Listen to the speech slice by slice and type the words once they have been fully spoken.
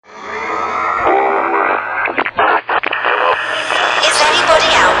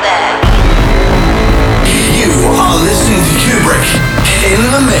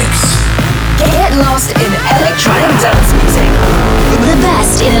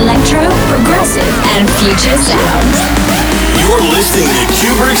and future sounds. You're listening to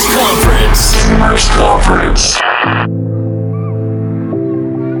Cuebrick's Conference. Cuebrick's Conference.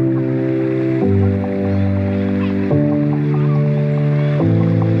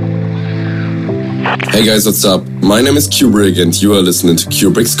 Hey guys, what's up? My name is Cuebrick and you are listening to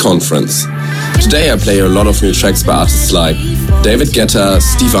Cuebrick's Conference. Today I play a lot of new tracks by artists like David Guetta,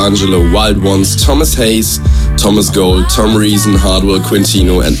 Steve Angelo, Wild Ones, Thomas Hayes, Thomas Gold, Tom Reason, Hardwell,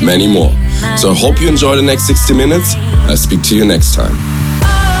 Quintino and many more. So I hope you enjoy the next 60 minutes. I'll speak to you next time.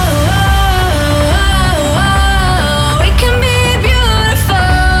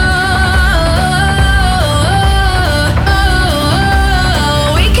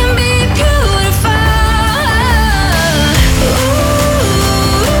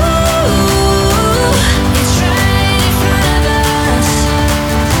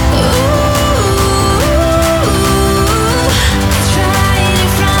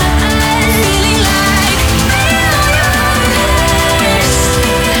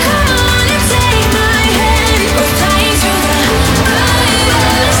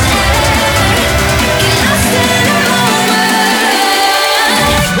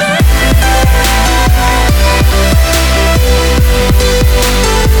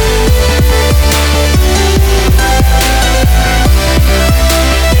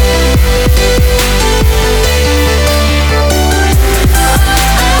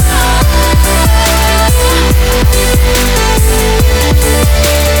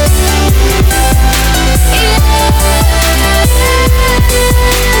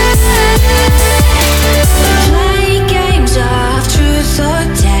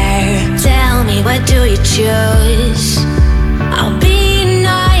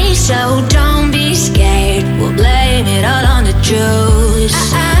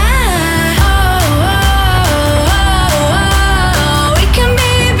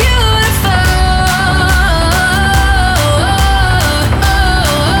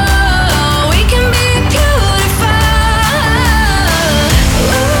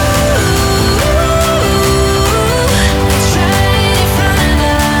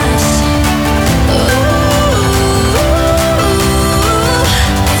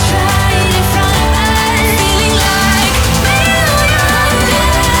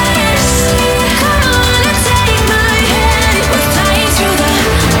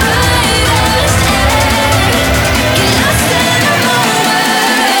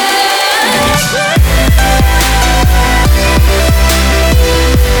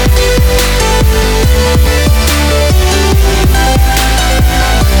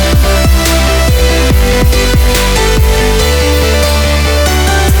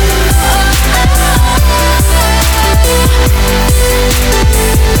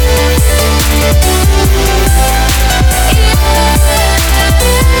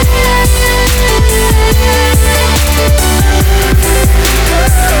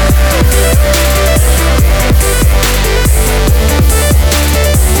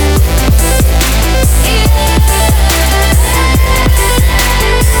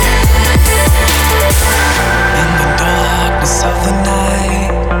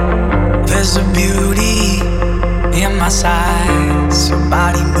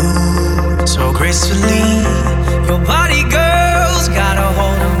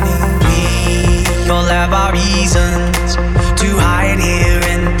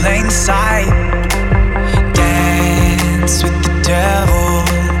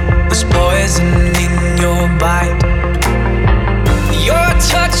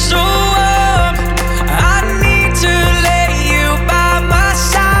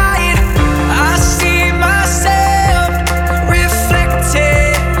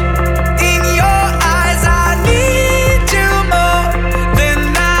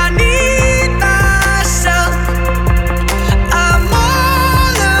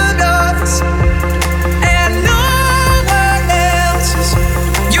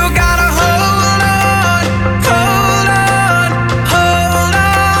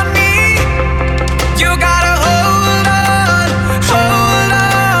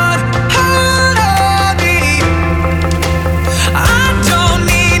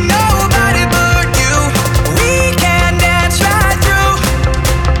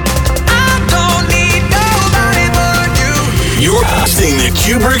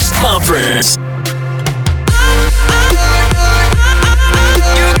 Cuebrick's Conference.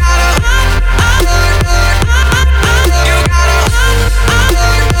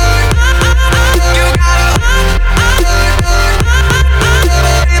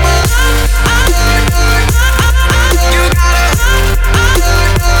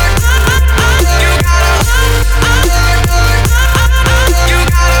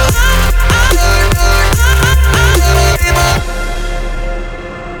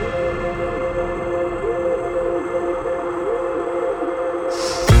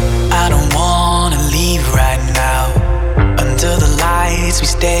 nights we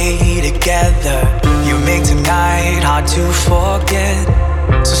stay together. You make tonight hard to forget.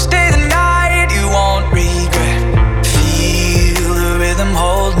 So stay the night, you won't regret. Feel the rhythm,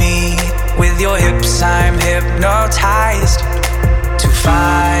 hold me. With your hips I'm hypnotized. To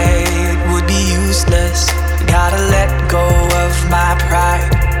fight would be useless. Gotta let go of my pride.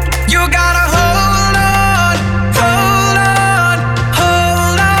 You gotta hold on, hold on,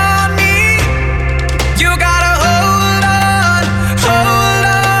 hold on me. You gotta hold on, hold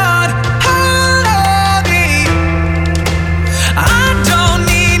on, hold on me. I don't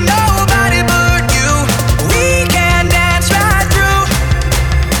need nobody but you. We can dance right through.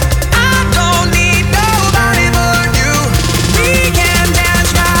 I don't need nobody but you. We can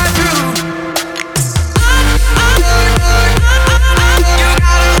dance right through.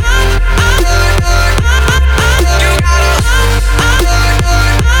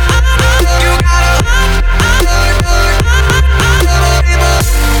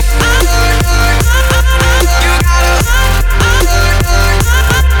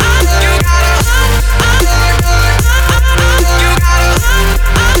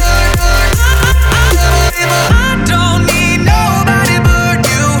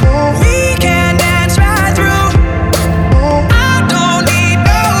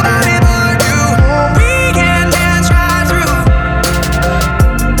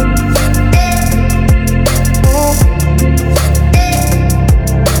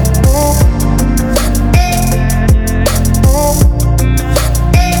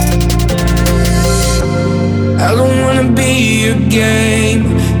 I don't wanna be your game.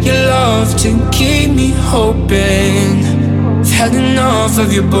 You love to keep me hoping. I've had enough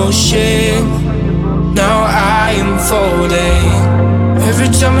of your bullshit. Now I am folding. Every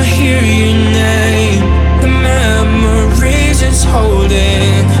time I hear your name, the memories it's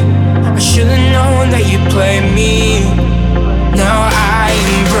holding. I should've known that you'd play me. Now I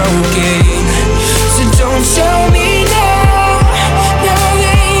am broken. So don't tell me now. Now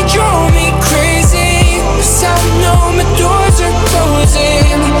they drove me crazy. 'Cause I know my doors are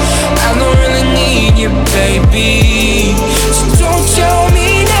closing. I don't really need you, baby. So don't tell me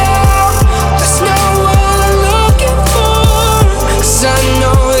now. That's not what I'm looking for. 'Cause I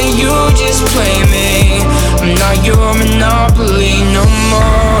know that you just play me. I'm not your monopoly no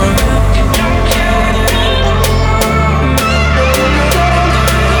more.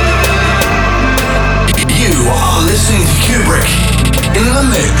 You are listening to Cuebrick in the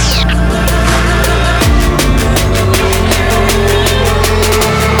mix.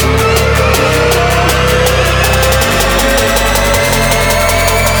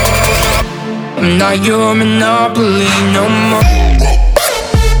 I'm not your monopoly no more.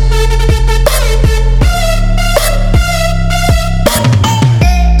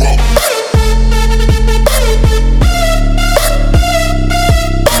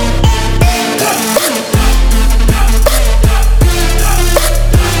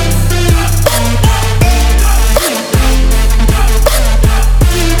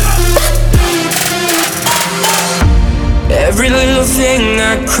 Every little thing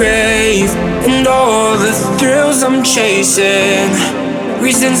I crave, and all the thrills I'm chasing.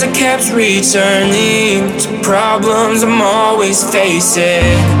 Reasons I kept returning to problems I'm always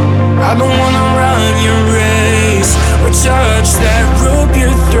facing. I don't wanna run your race or touch that rope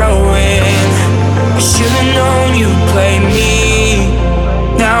you're throwing. I should've known you'd play me.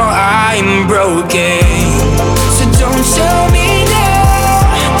 Now I'm broken. So don't tell me now.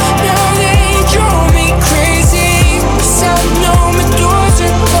 Now they drove me crazy. 'Cause I know my doors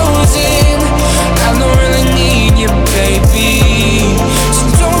are closing. I don't really need you, baby. So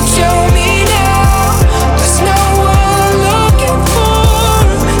don't tell me now. That's not what I'm looking for.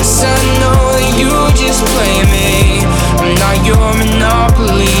 'Cause I know that you just play me. I'm not your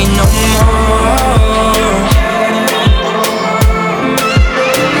monopoly no more.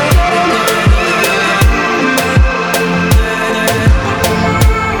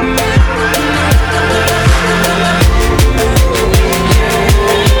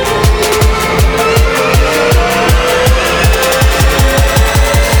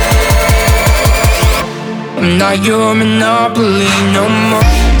 I'm not your monopoly no more.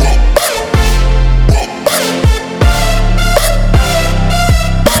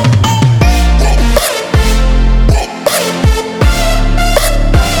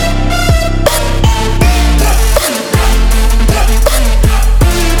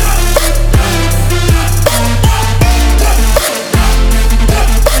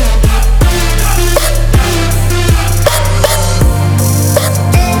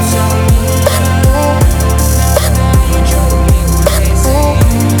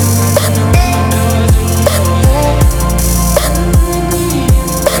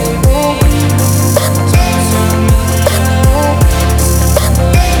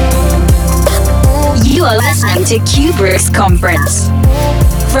 to Cuebrick's Conference.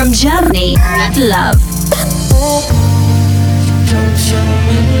 From Germany, love.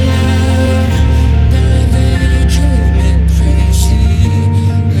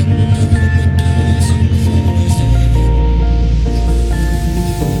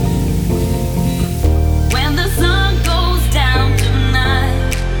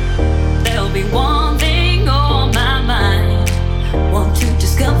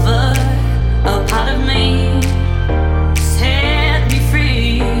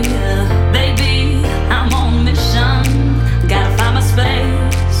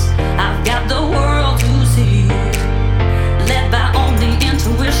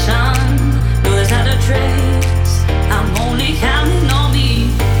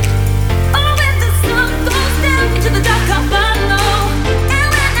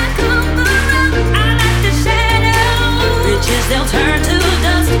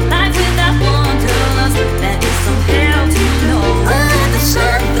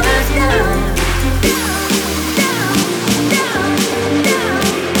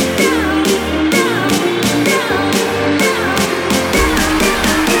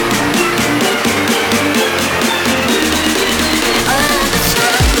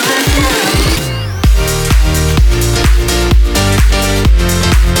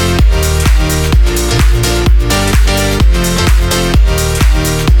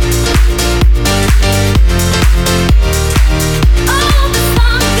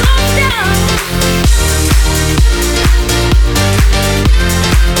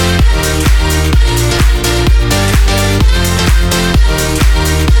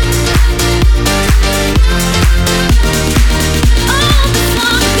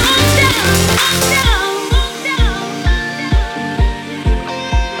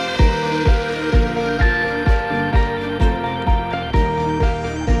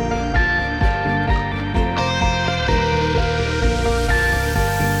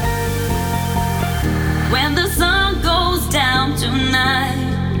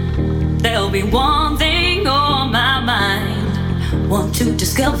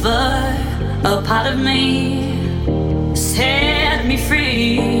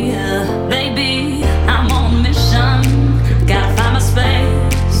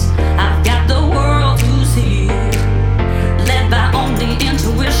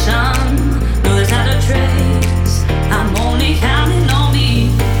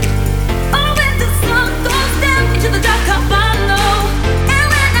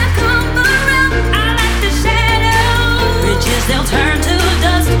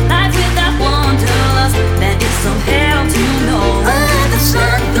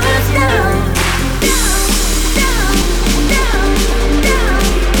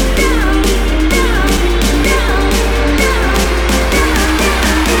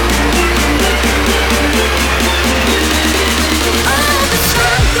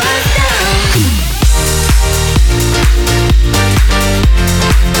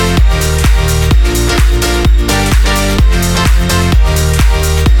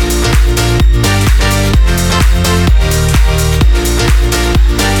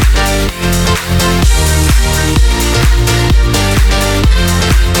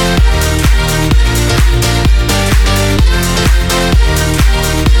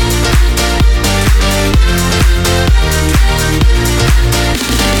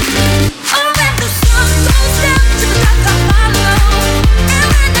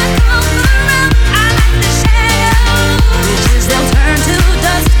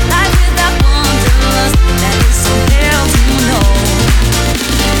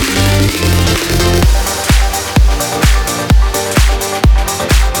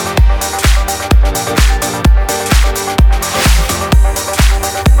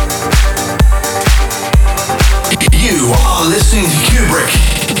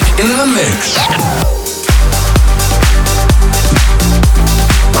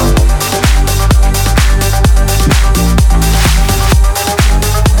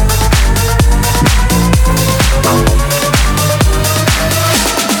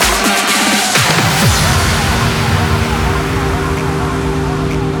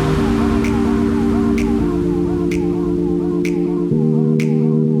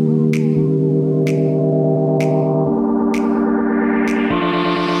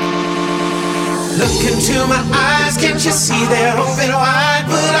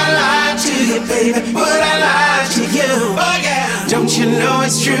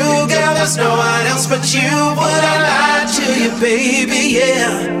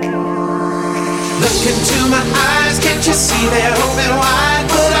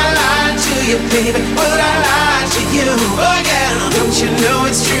 Don't you know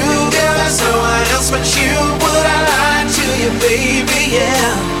it's true, girl? There's no one else but you. Would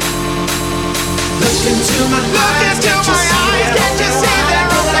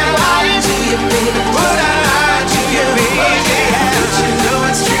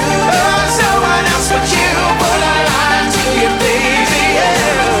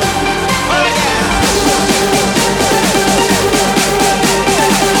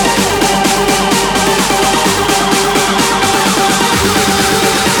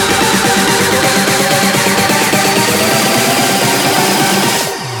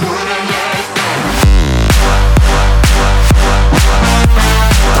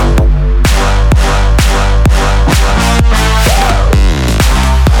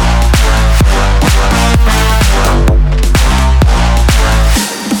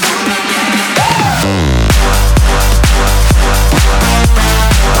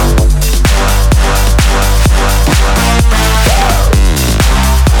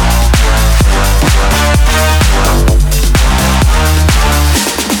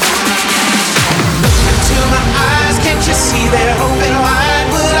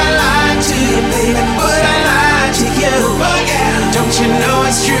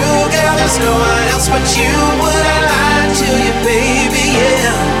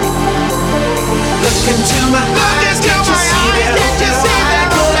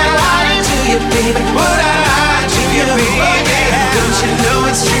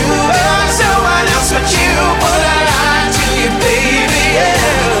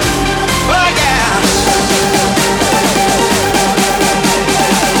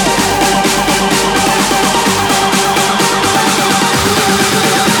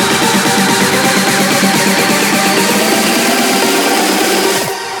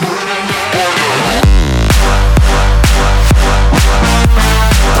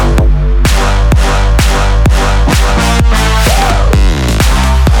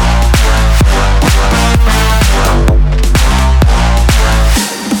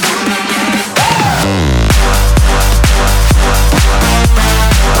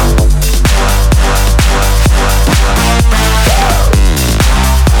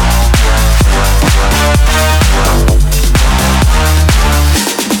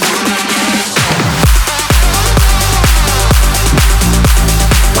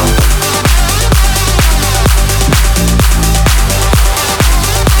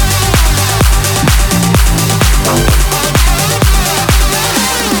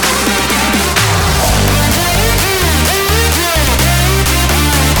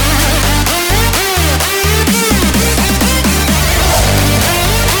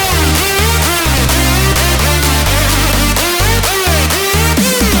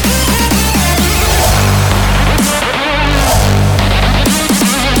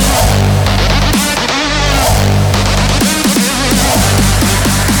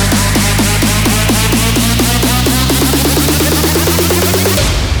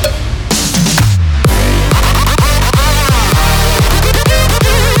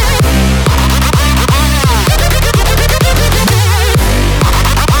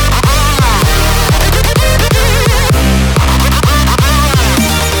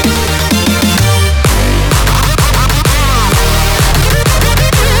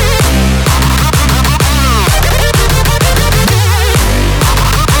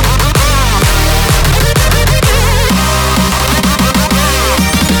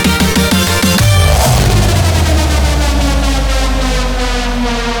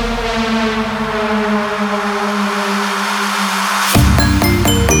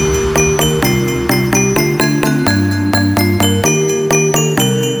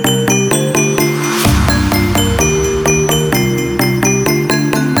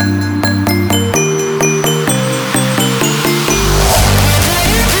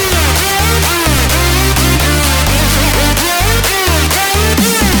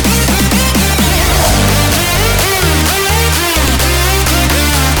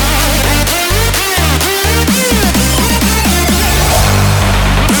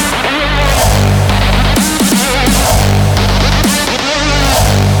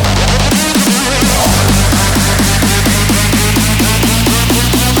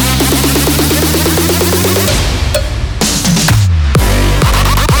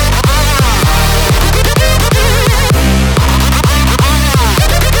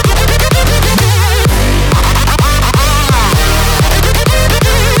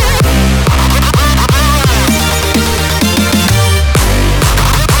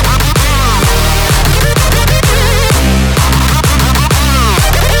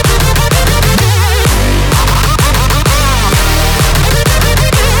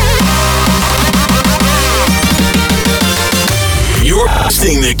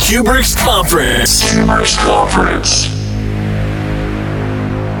hosting the Cuebrick Conference. Cuebrick Conference.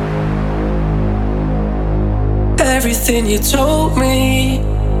 everything you told me.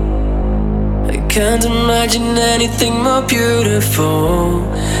 I can't imagine anything more beautiful.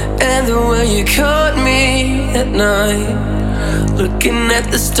 And the way you caught me at night, looking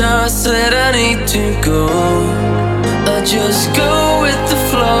at the stars, said I need to go. I just go with the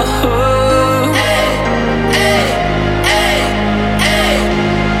flow. Hey, hey, hey, hey.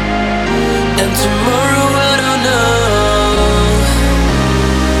 And tomorrow I don't know.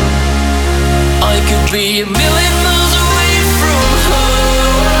 I could be a million miles away from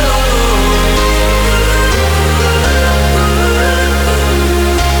home,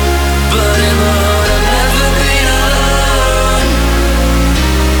 but in my heart I've never been alone.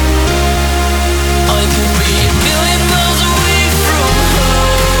 I could be a million miles away from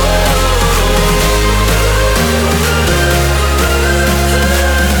home,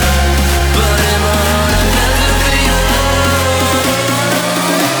 but in my heart I've never been alone.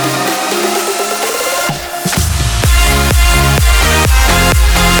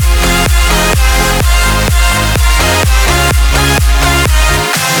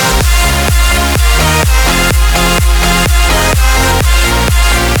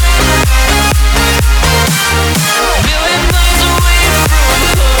 Million miles away from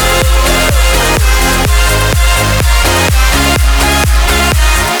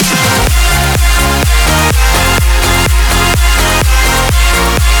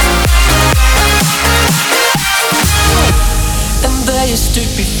and there you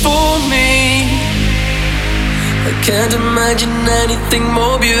stood before me. I can't imagine anything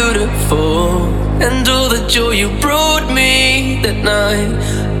more beautiful. And all the joy you brought me that night,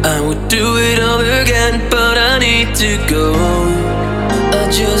 I would do it all again, but I need to go. I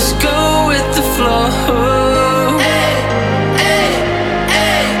just go with the flow. Hey, hey,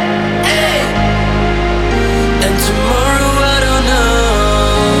 hey, hey. And tomorrow I don't know.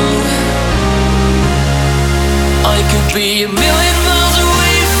 I could be a million miles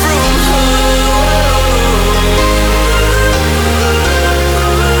away from home,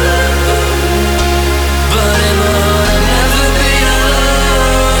 but in my heart I've never been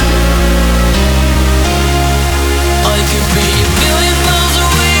alone. I could be a million miles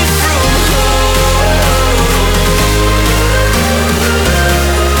away from home,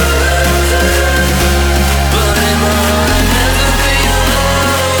 but in my heart I've never been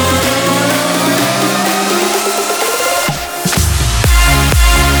alone.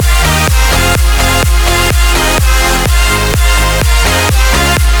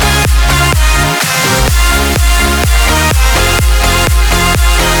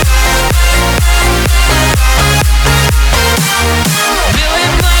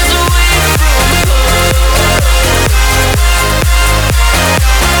 Million miles away from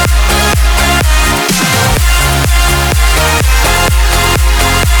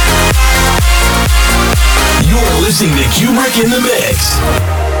You're listening to Cuebrick in the Mix.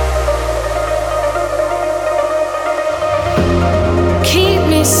 Keep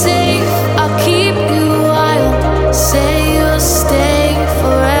me safe, I'll keep you wild. Say you'll stay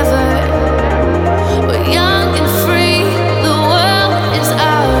forever. We're young and free, the world is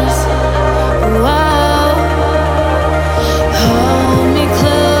ours. Wow. Hold me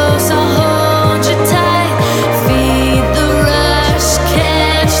close, I'll hold you tight. Feed the rush,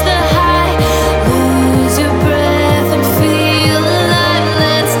 catch the high. Lose your breath and feel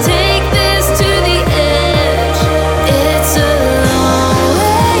alive.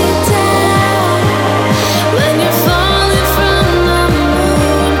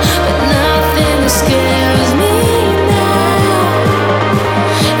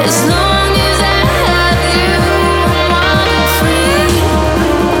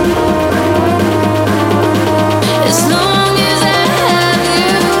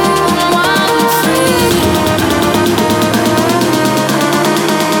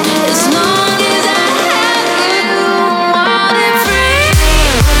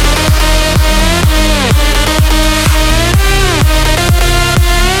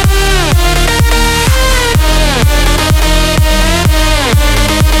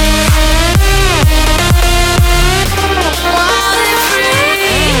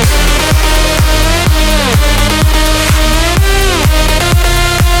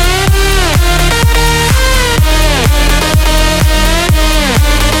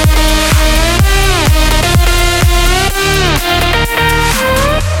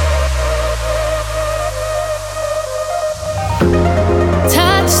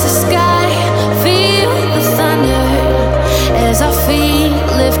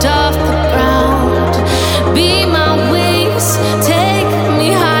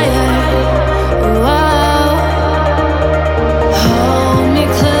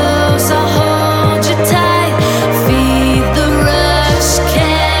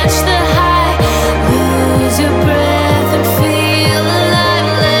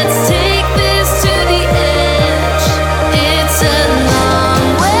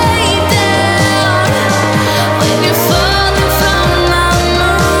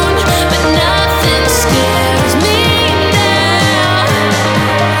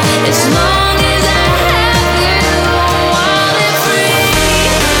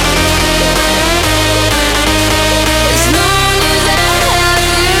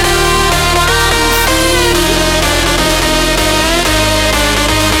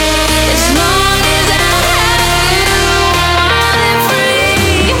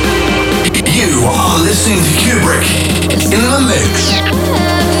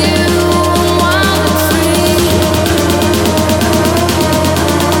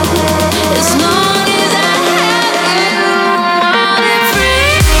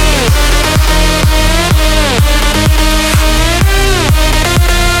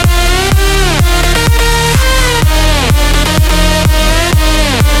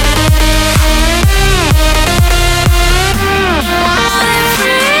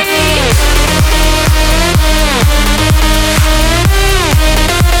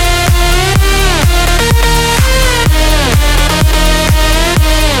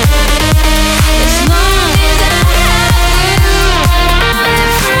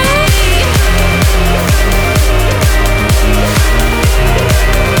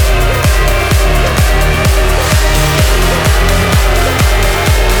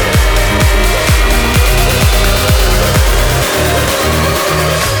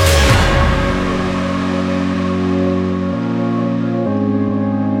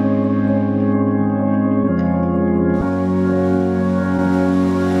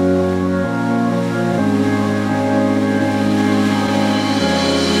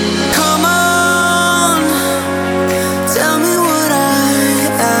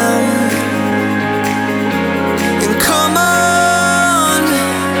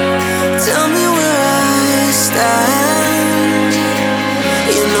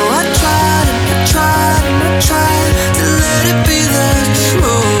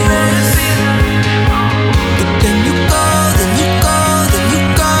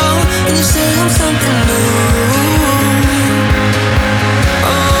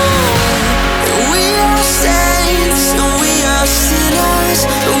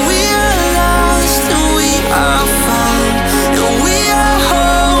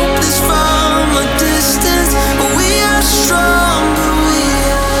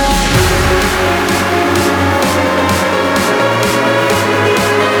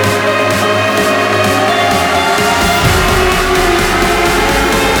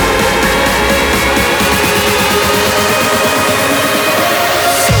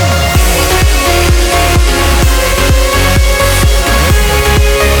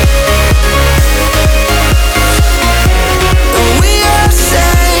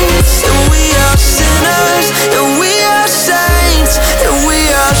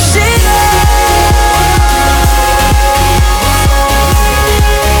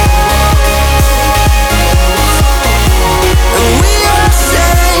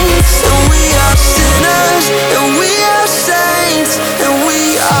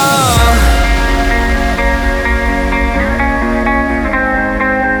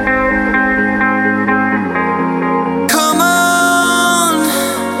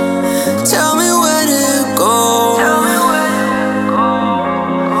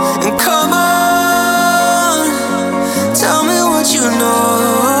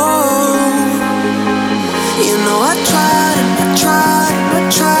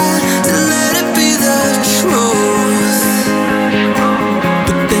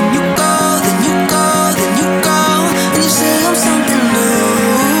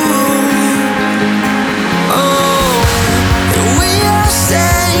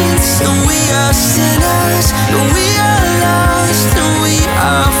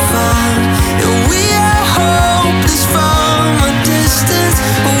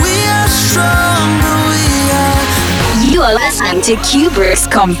 are listening to Cuebrick's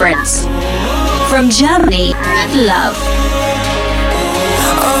Conference. From Germany, love.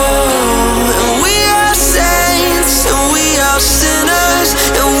 We are saints, and we are sinners,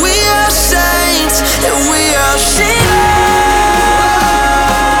 and we are saints, and we are sinners.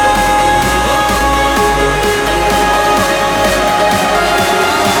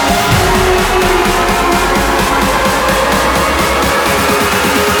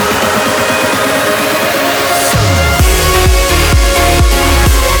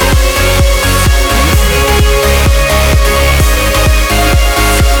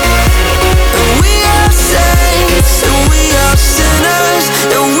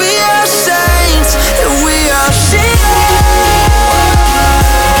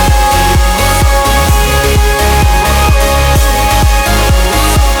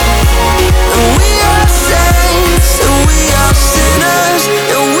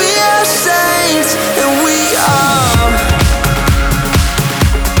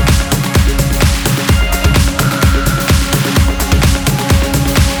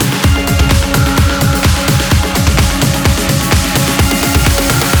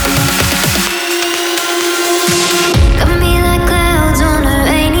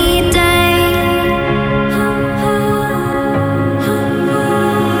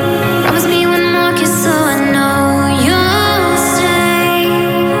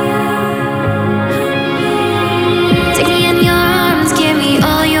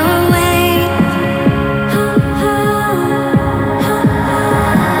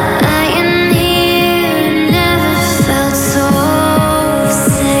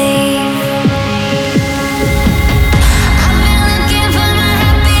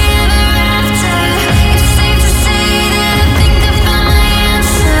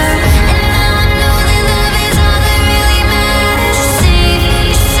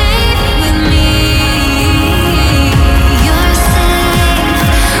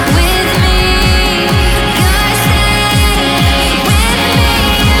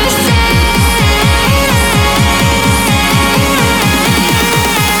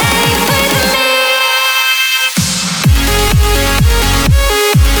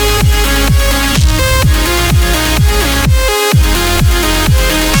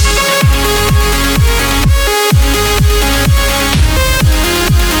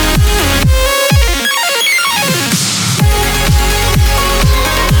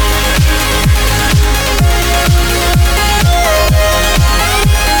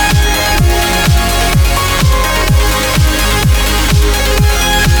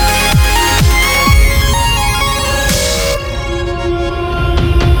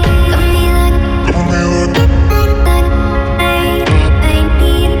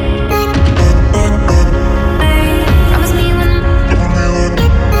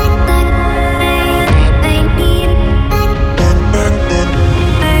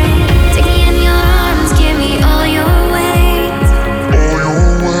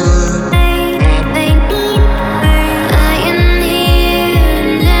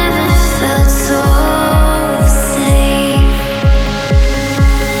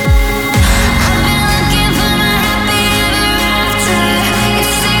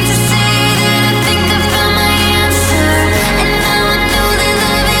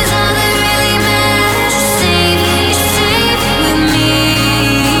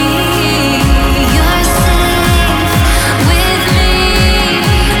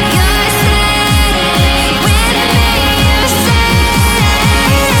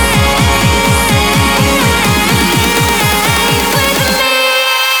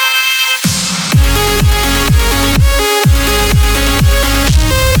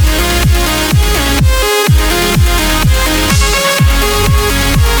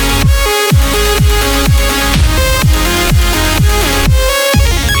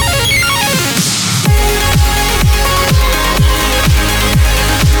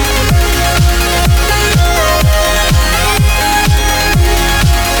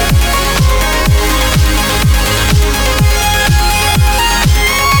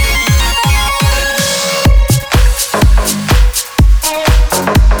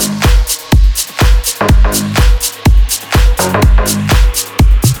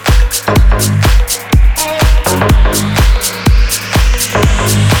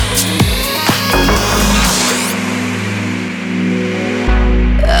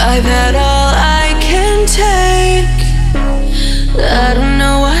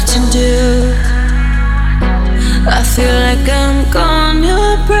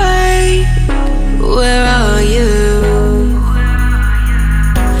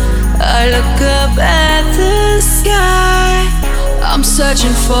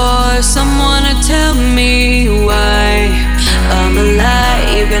 searching for someone to tell me why I'm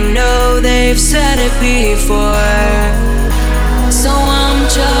alive. I know they've said it before, so I'm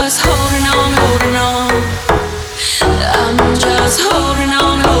just holding on, holding on. I'm just holding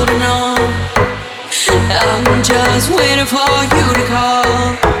on, holding on. I'm just waiting for you to call.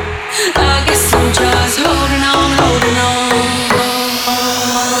 I guess I'm just holding on, holding on.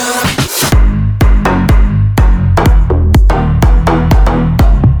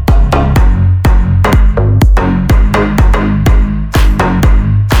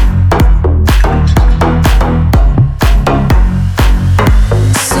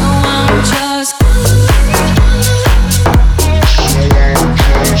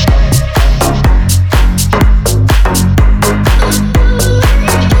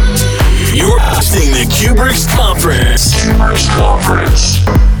 Cuebrick's Conference.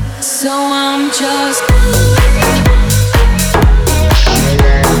 So I'm just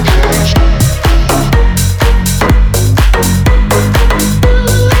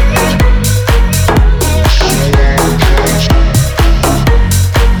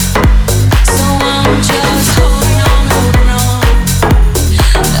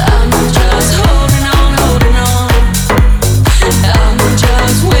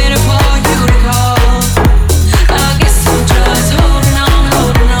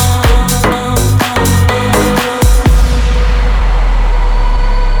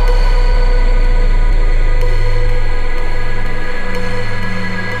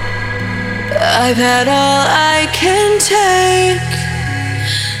I've had all I can take.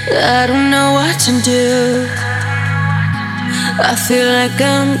 I don't know what to do. I feel like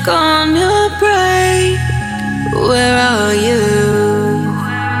I'm gonna break. Where are you?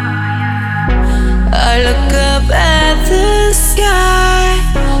 I look up at the sky.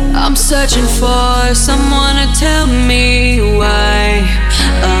 I'm searching for someone to tell me why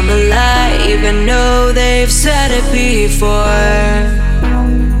I'm alive. I know they've said it before,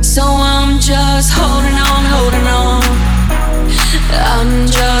 so I'm just holding on, holding on. I'm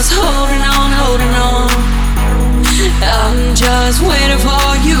just holding on, holding on. I'm just waiting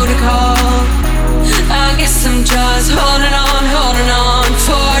for you to call. I guess I'm just holding on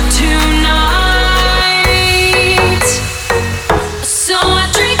for tonight. So I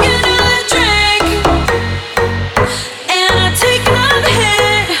drink another drink, and I take another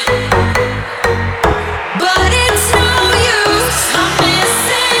hit, but it's no use. I'm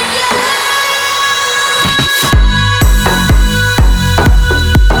missing you.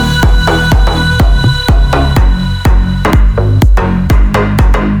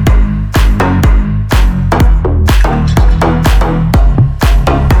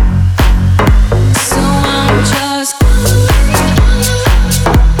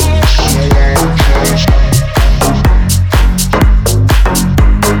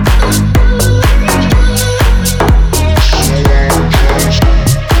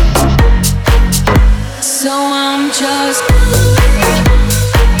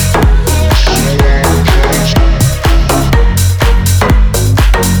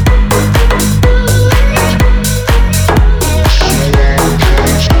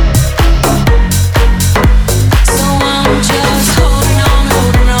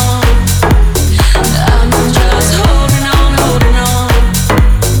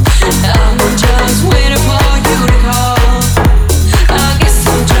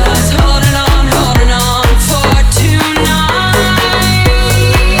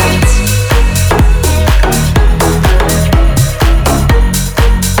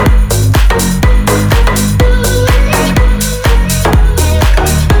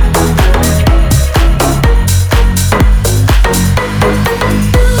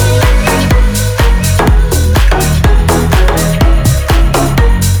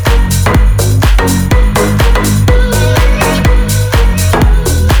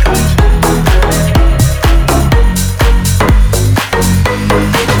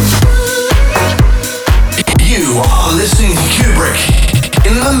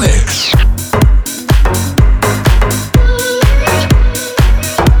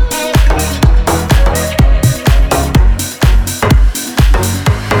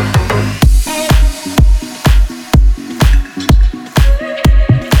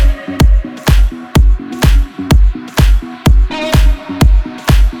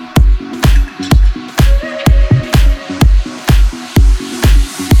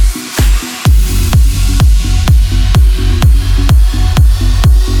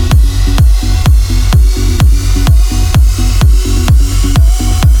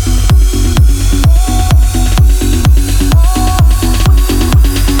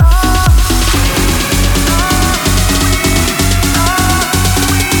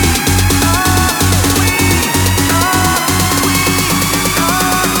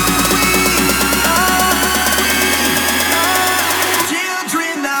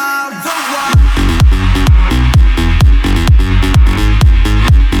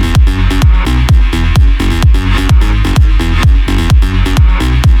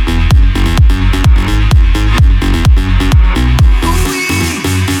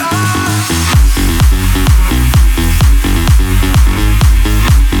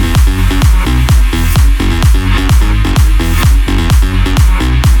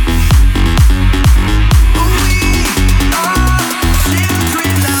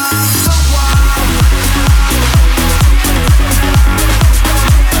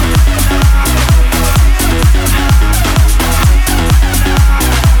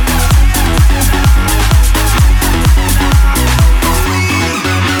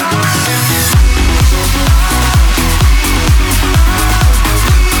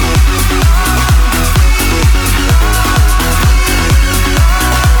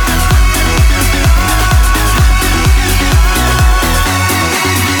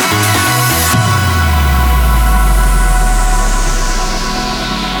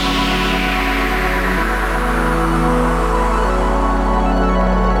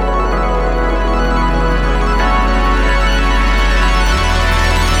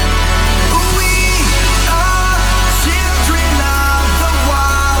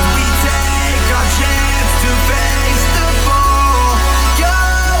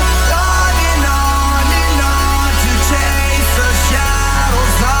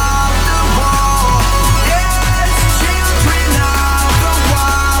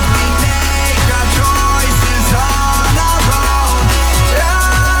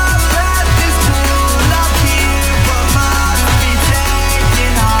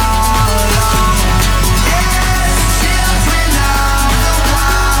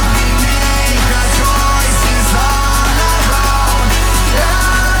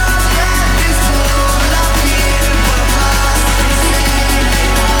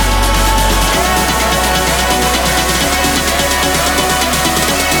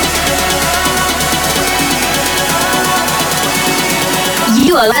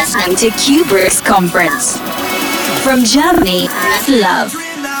 are listening to Cuebrick's Conference. From Germany with love.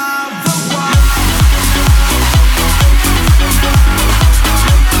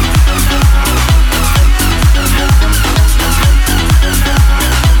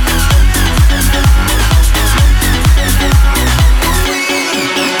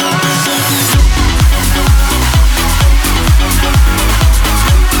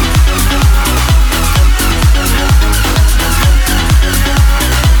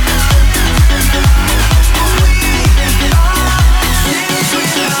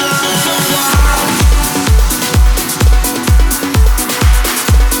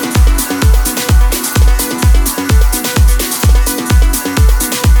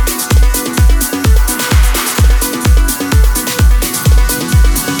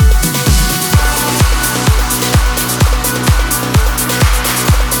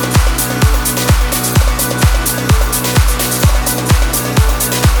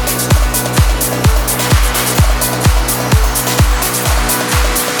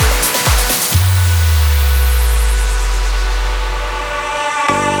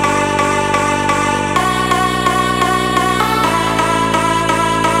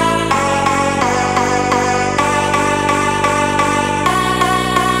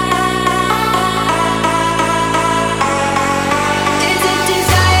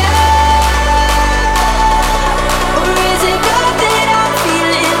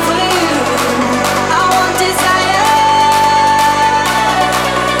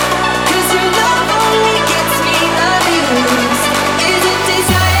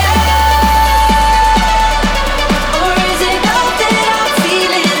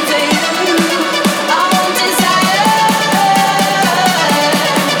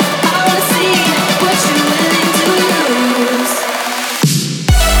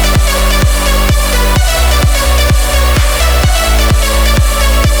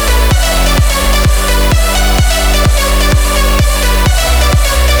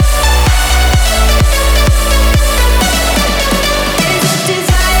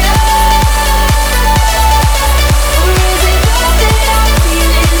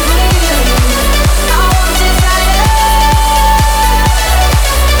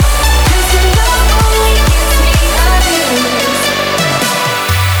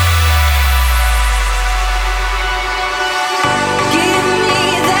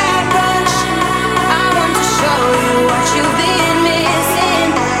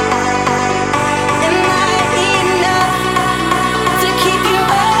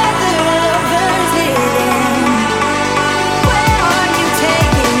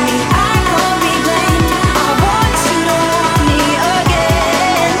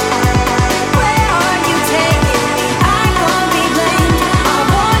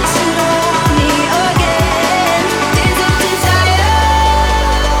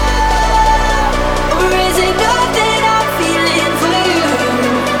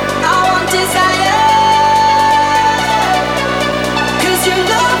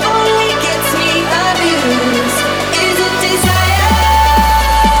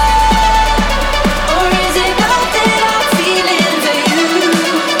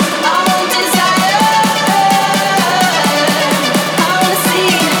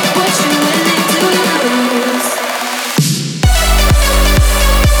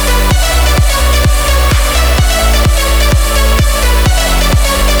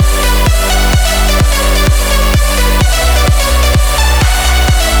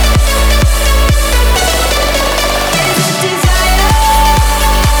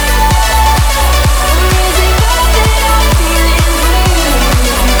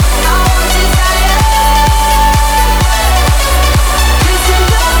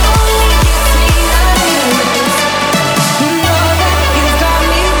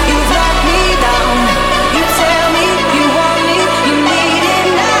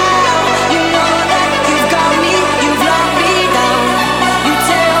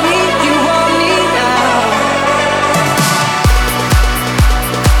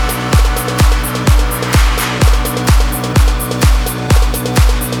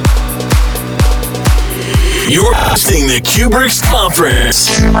 You're hosting the Cuebrick's Conference.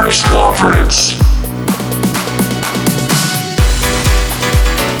 Cuebrick's Conference.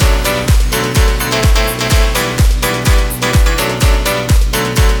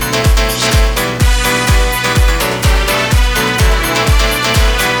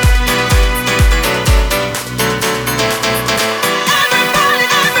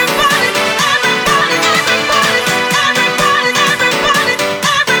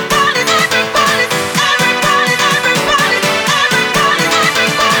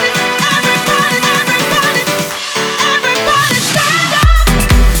 Everybody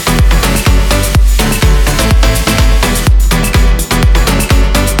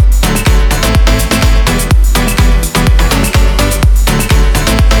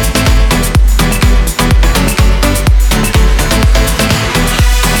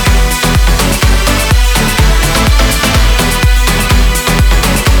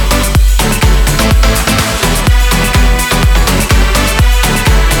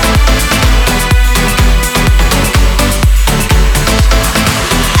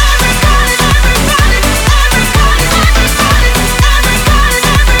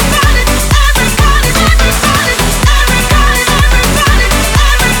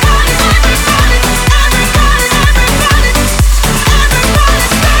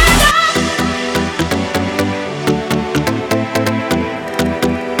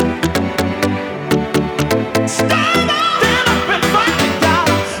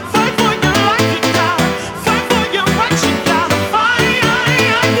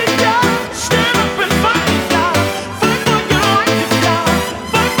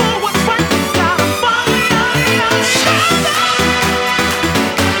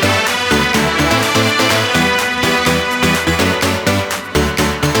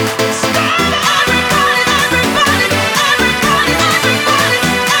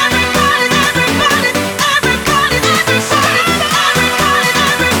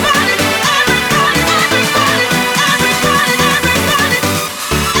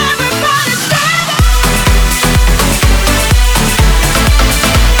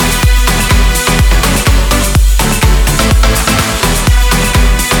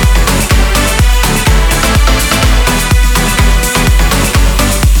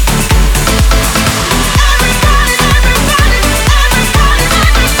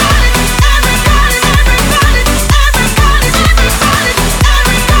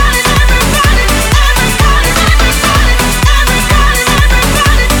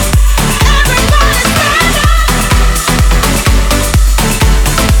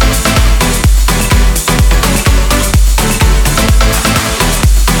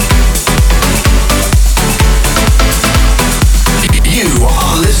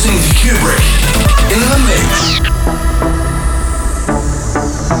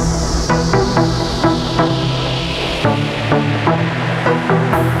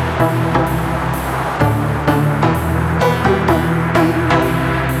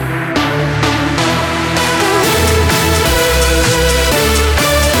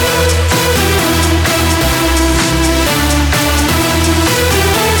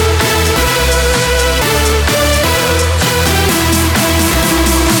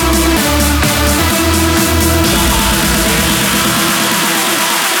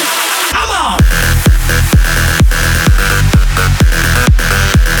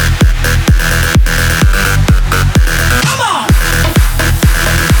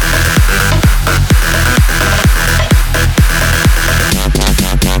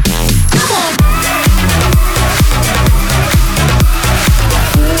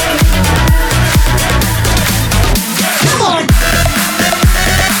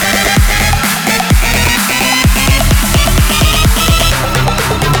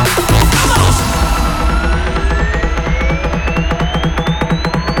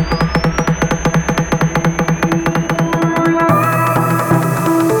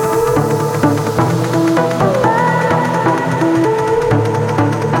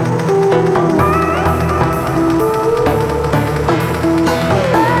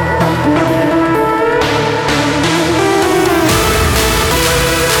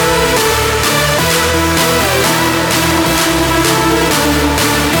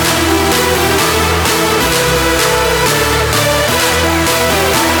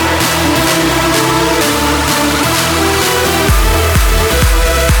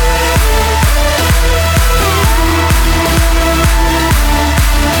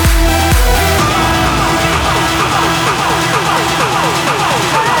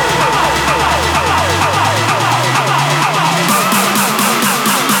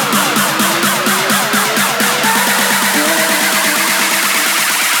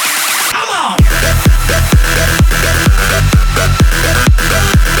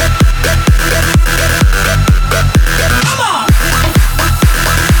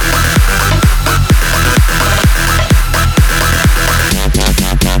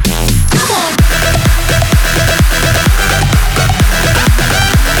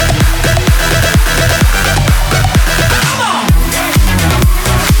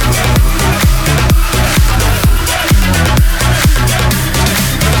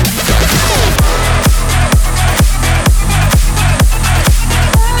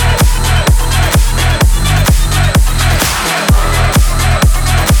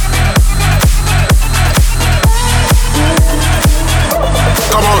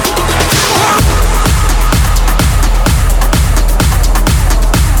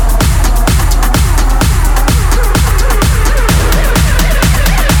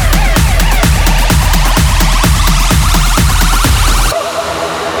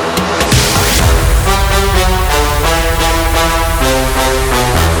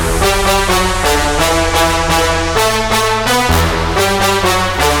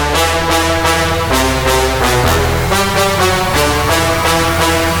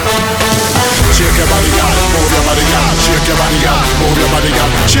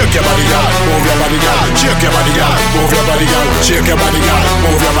move your body, girl. Shake your body, girl.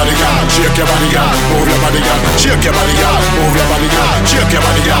 Move your body, girl. Shake your body, girl. Move your body, girl. Shake your body, girl. Move your body, girl. Shake your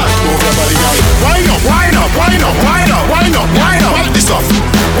body, girl. Move your body, girl. Wind up, wind up, wind up, wind up, wind up, wind up. What this stuff?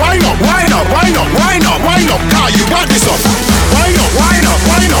 Wind up, wind up, wind up, wind up, wind up. Car, you got this stuff. Wind up, wind up,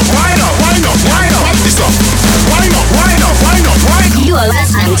 wind up, wind up, wind up, wind up. What this stuff? Wind up, wind up, wind up, wind up. You are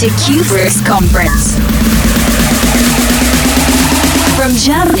listening to Cuebrick's Conference. From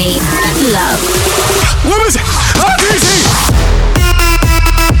Germany, love. What is it? How easy?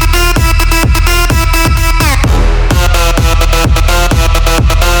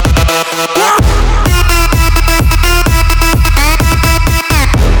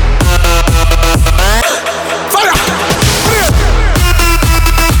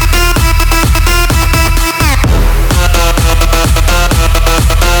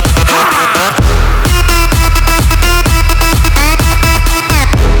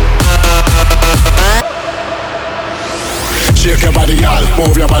 Shake your body, girl.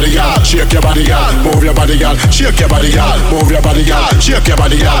 Move your body, girl. Shake your body, girl. Move your body, girl. Shake your body, girl. Move your body, girl. Shake your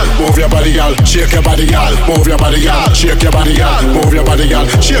body, girl. Move your body, girl. Shake your body, girl. Move your body, girl. Shake your body, girl. Move your body, girl.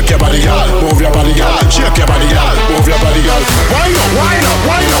 Shake your body, girl. Move your body, girl. Shake your body, girl. Move your body, girl. Wind up, wind up,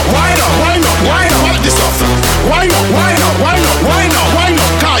 wind up, wind up, wind up, wind up. What this stuff? Wind up, wind up, wind up, wind up, wind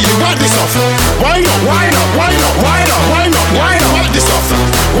up. Car, you got this stuff. Wind up, wind up, wind up, wind up, wind up, wind up. What this stuff?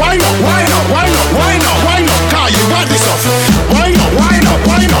 Wind up, wind up, wind up, wind up, wind up. Car, you got this stuff. Wind up, wind up,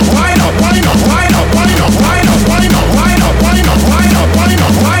 wind up, wind up, wind up, wind up, wind up, wind up, wind up, wind up, wind up, wind up, wind up, wind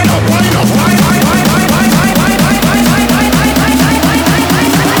up, wind up, wind up.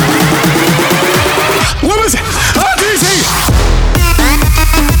 What was it? How easy?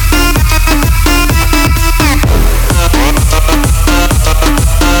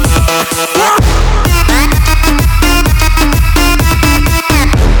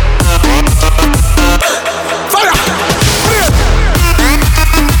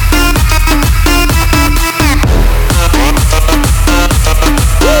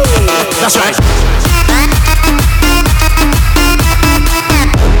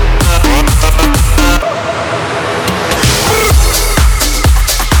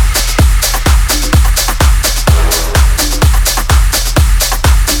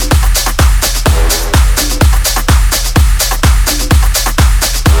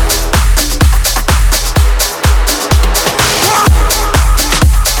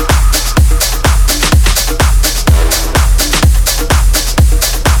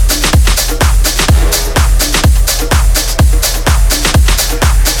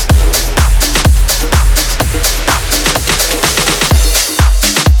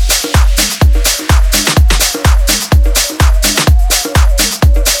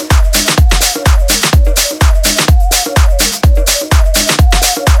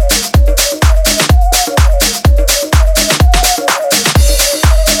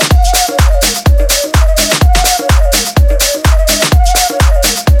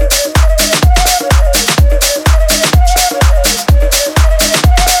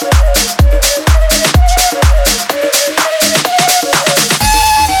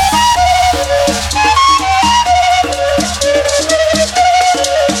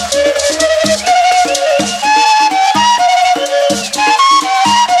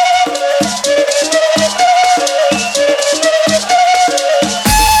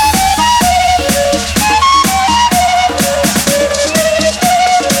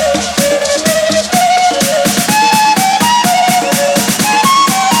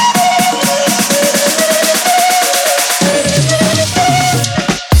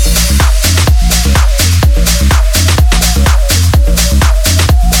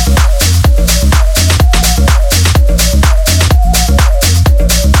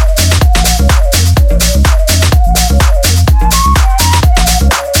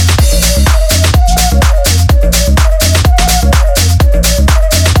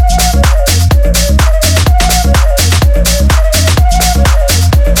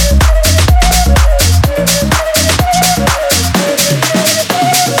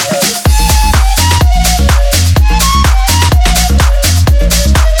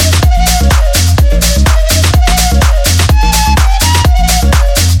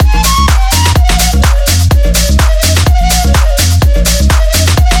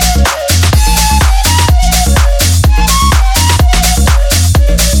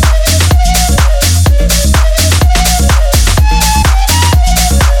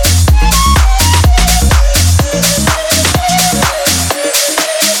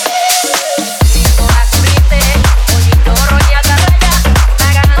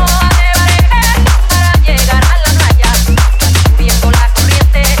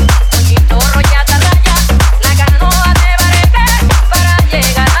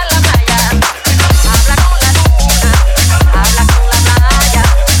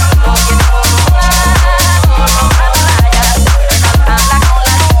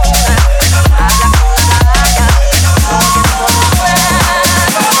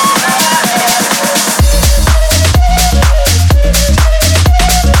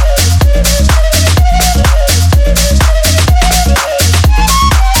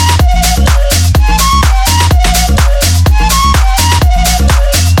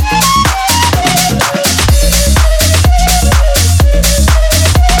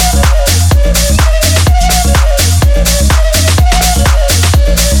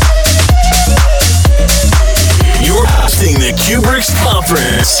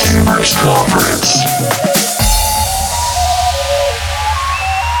 Conference. Conference.